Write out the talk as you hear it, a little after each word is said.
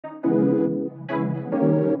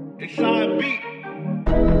Inside beat.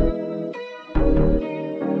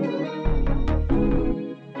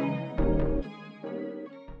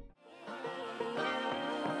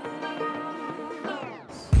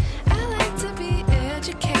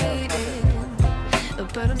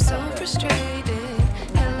 But I'm so frustrated.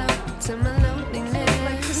 Hello to my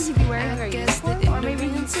loneliness. I guess the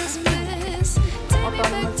ignorance is bliss. Take me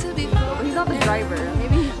back to before. He's not the driver.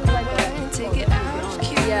 Maybe he's just like take it out of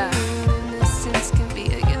cue. Yeah. Innocence can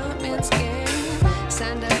be a young man's game.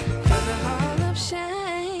 Signed up for the hall of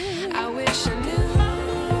shame. I wish I knew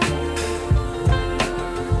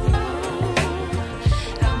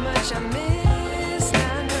how much I miss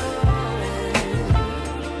not knowing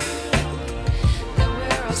that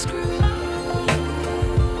we're all screwed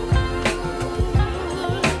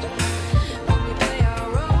when we play our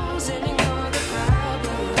roles and ignore the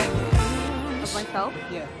problems. Of myself?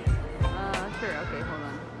 Yeah. Sure. Okay, hold on.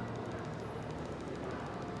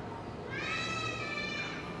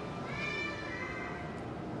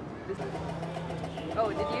 Oh,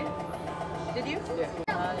 did you? Did you? Yeah.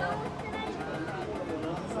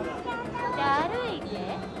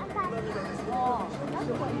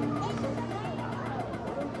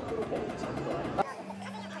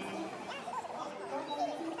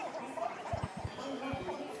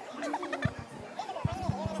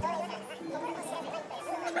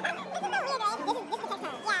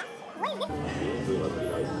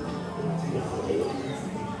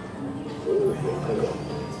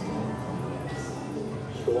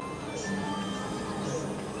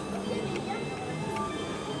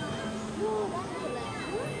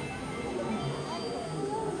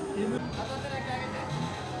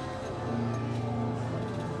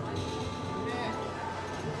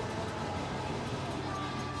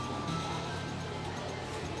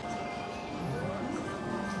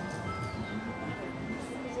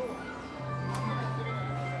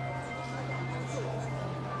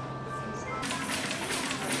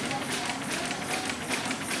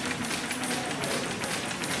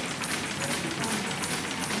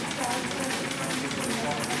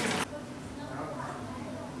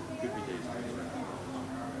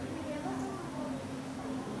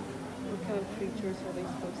 What kind of creatures are they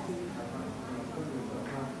supposed to be?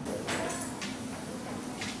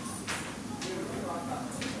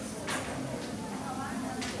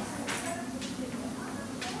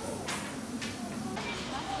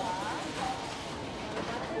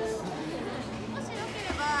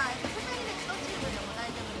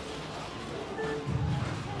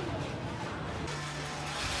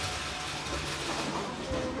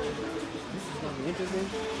 Interesting.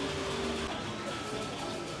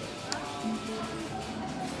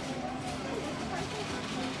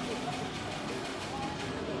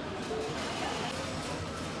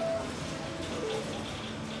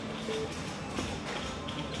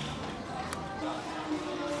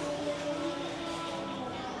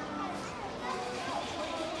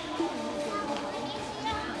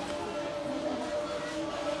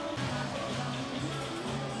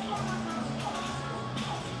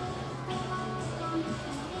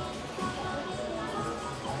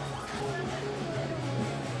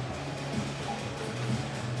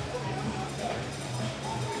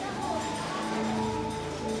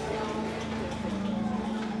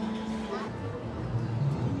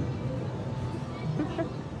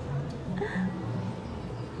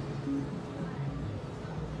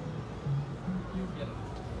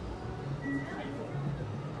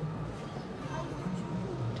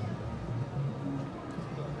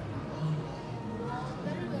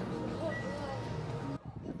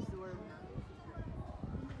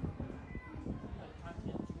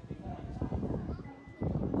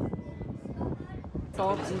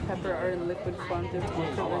 Salt and pepper are in liquid form to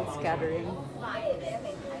prevent scattering. I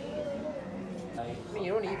mean,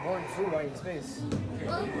 you don't eat more food while you're in space.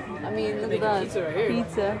 I mean, look at that. Pizza right here.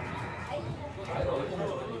 Pizza.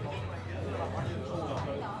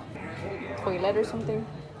 Toilet or something?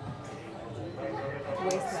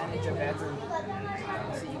 Waste It's a management. bathroom.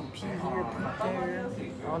 So you pee here, pee there.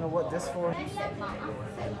 I don't know what this for.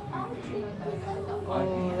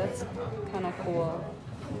 Oh, that's kind of cool.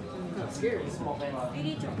 It's scary. Small man.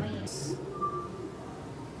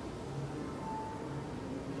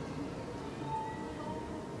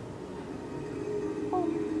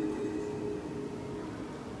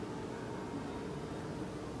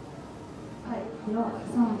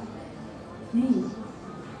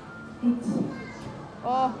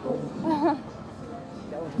 Oh.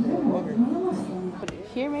 That was real bugger. Put it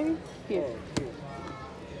here, maybe? Here.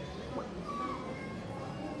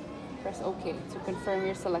 Press OK to confirm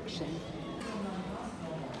your selection.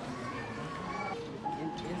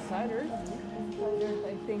 Inside Earth? Earth,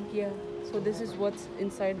 I think, yeah. So this is what's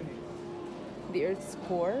inside the Earth's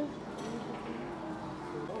core.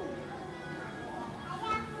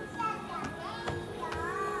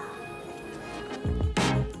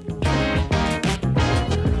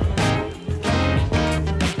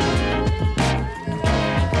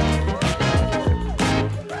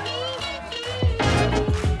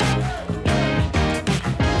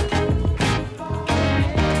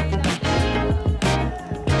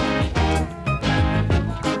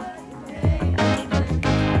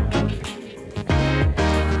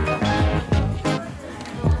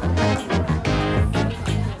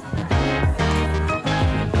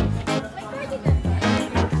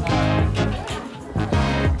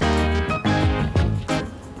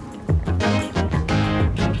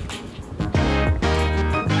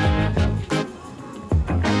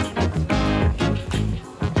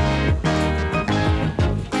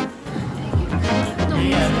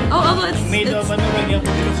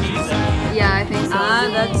 Yeah, I think so. Ah,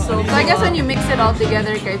 that's so. So I guess when you mix it all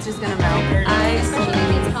together, okay, it's just gonna melt. I Especially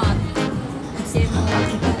if it's hot. If it's hot.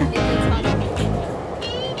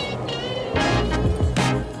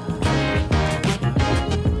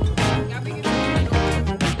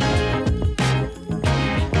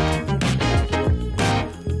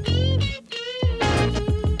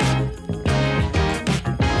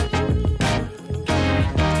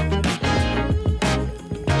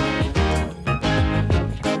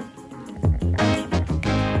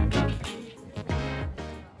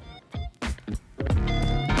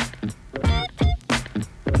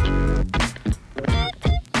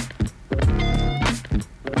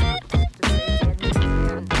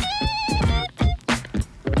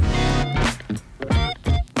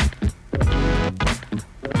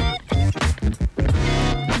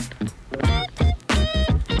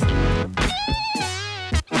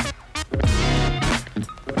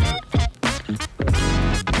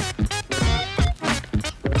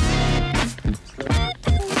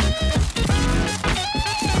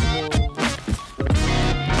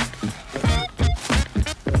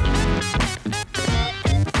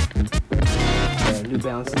 New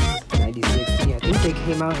Balances 9060. I think they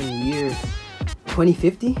came out in the year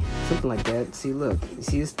 2050, something like that. See, look, you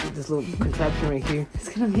see this little contraption right here? It's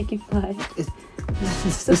gonna make you fly.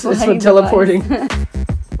 It's for teleporting.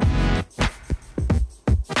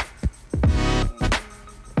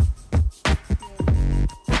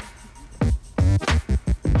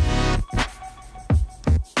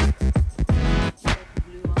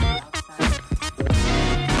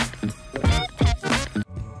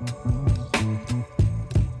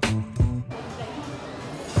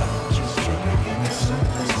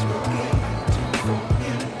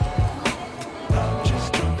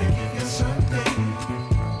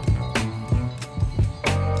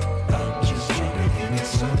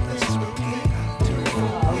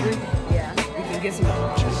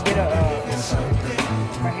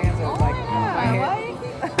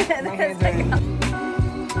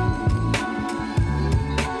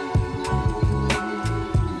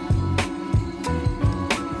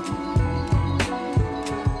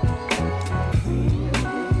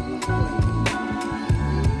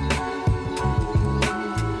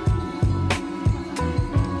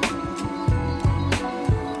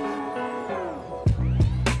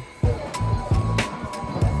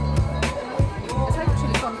 It's like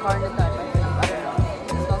chili con carne tayo.